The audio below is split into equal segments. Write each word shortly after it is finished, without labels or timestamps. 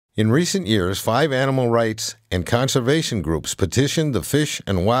In recent years, 5 animal rights and conservation groups petitioned the Fish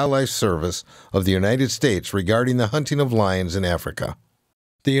and Wildlife Service of the United States regarding the hunting of lions in Africa.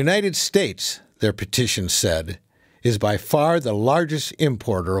 The United States, their petition said, is by far the largest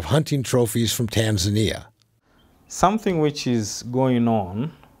importer of hunting trophies from Tanzania. Something which is going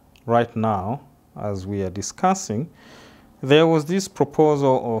on right now, as we are discussing, there was this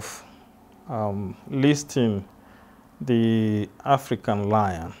proposal of listing the African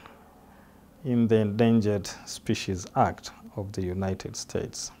lion in the Endangered Species Act of the United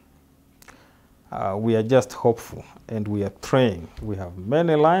States. We are just hopeful and we are praying. We have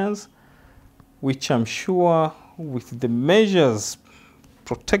many lions, which I'm sure with the measures,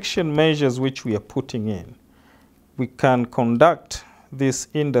 protection measures which we are putting in, we can conduct this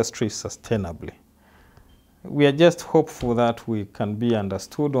industry sustainably. We are just hopeful that we can be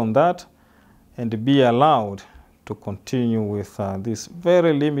understood on that and be allowed to continue with this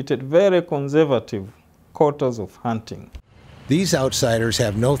very limited, very conservative quotas of hunting. These outsiders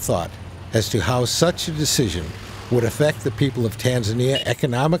have no thought as to how such a decision would affect the people of Tanzania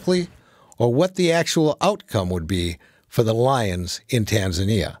economically or what the actual outcome would be for the lions in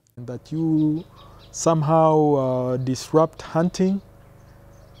Tanzania. That you somehow disrupt hunting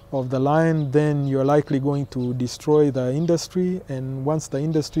of the lion, then you're likely going to destroy the industry, and once the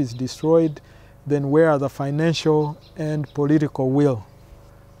industry is destroyed, then where are the financial and political will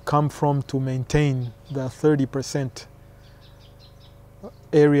come from to maintain the 30%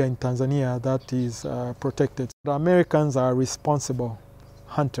 area in Tanzania that is protected? The Americans are responsible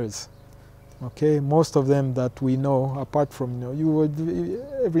hunters. Okay, most of them that we know, apart from, you would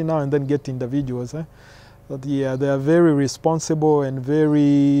every now and then get individuals, but yeah, they are very responsible and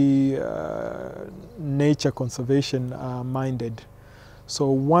very nature conservation minded. So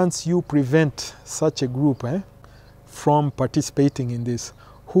once you prevent such a group from participating in this,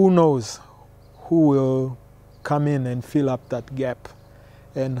 who knows who will come in and fill up that gap?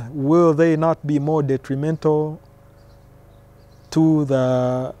 And will they not be more detrimental to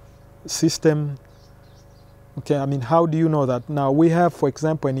the system? Okay, I mean, how do you know that? Now we have, for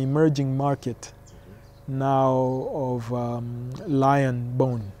example, an emerging market now of lion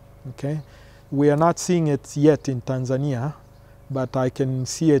bone. Okay, we are not seeing it yet in Tanzania, but I can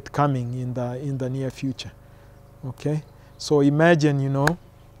see it coming in the near future. Okay, so imagine, you know,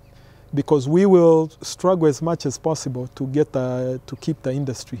 because we will struggle as much as possible to get to keep the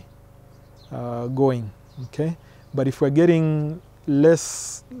industry going. Okay, but if we're getting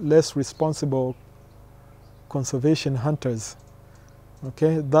less responsible conservation hunters,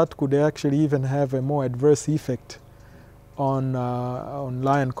 okay, that could actually even have a more adverse effect on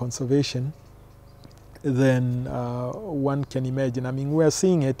lion conservation than one can imagine. I mean, we're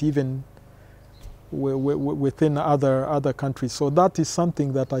seeing it even within other countries. So that is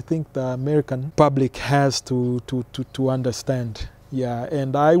something that I think the American public has to understand. Yeah,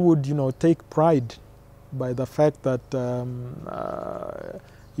 and I would, you know, take pride by the fact that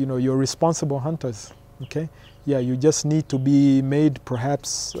you know, you're responsible hunters. Okay, yeah, you just need to be made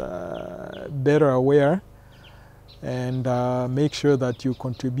perhaps better aware and make sure that you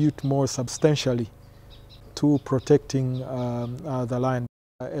contribute more substantially to protecting the lion.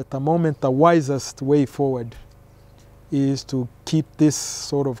 At the moment, the wisest way forward is to keep this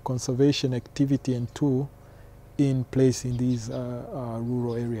sort of conservation activity and tool in place in these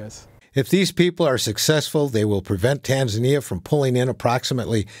rural areas. If these people are successful, they will prevent Tanzania from pulling in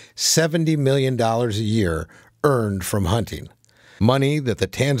approximately $70 million a year earned from hunting, money that the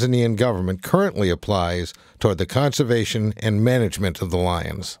Tanzanian government currently applies toward the conservation and management of the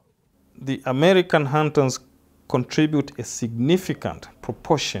lions. The American hunters contribute a significant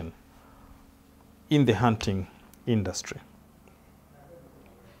proportion in the hunting industry.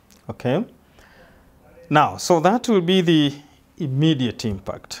 Okay? Now, so that will be the immediate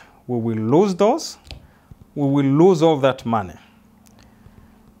impact. We will lose those, we will lose all that money.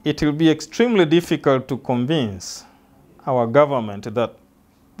 It will be extremely difficult to convince our government that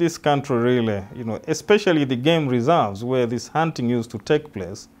this country really, you know, especially the game reserves where this hunting used to take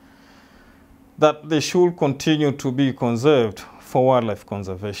place, that they should continue to be conserved for wildlife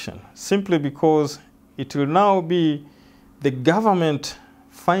conservation, simply because it will now be the government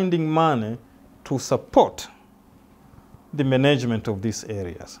finding money to support the management of these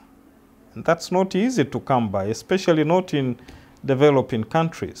areas. And that's not easy to come by, especially not in developing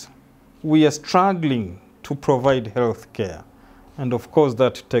countries. We are struggling to provide health care. And of course,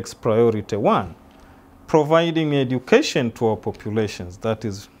 that takes priority one. Providing education to our populations, that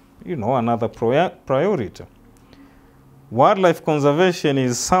is, you know, another priority. Wildlife conservation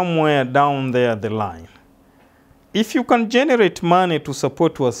is somewhere down there the line. If you can generate money to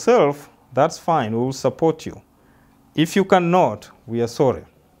support yourself, that's fine, we will support you. If you cannot, we are sorry.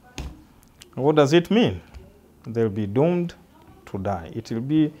 What does it mean? They'll be doomed to die. It will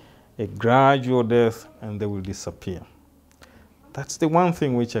be a gradual death and they will disappear. That's the one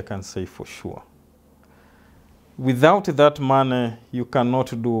thing which I can say for sure. Without that money, you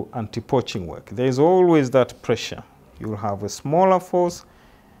cannot do anti-poaching work. There is always that pressure. You'll have a smaller force,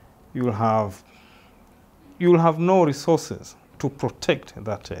 you'll have no resources to protect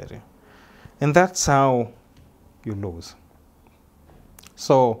that area. And that's how you lose.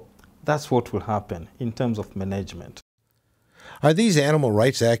 So that's what will happen in terms of management. Are these animal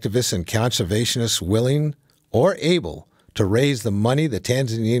rights activists and conservationists willing or able to raise the money the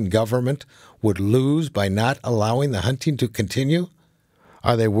Tanzanian government would lose by not allowing the hunting to continue?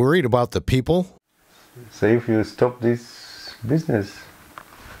 Are they worried about the people? So if you stop this business,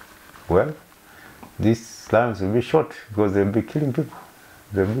 well, these lions will be shot because they'll be killing people.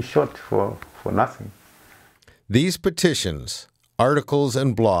 They'll be shot for nothing. These petitions, articles,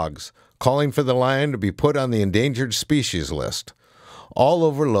 and blogs calling for the lion to be put on the endangered species list all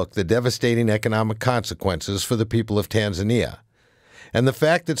overlook the devastating economic consequences for the people of Tanzania, and the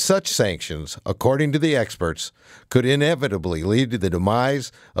fact that such sanctions, according to the experts, could inevitably lead to the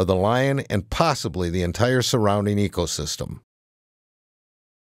demise of the lion and possibly the entire surrounding ecosystem.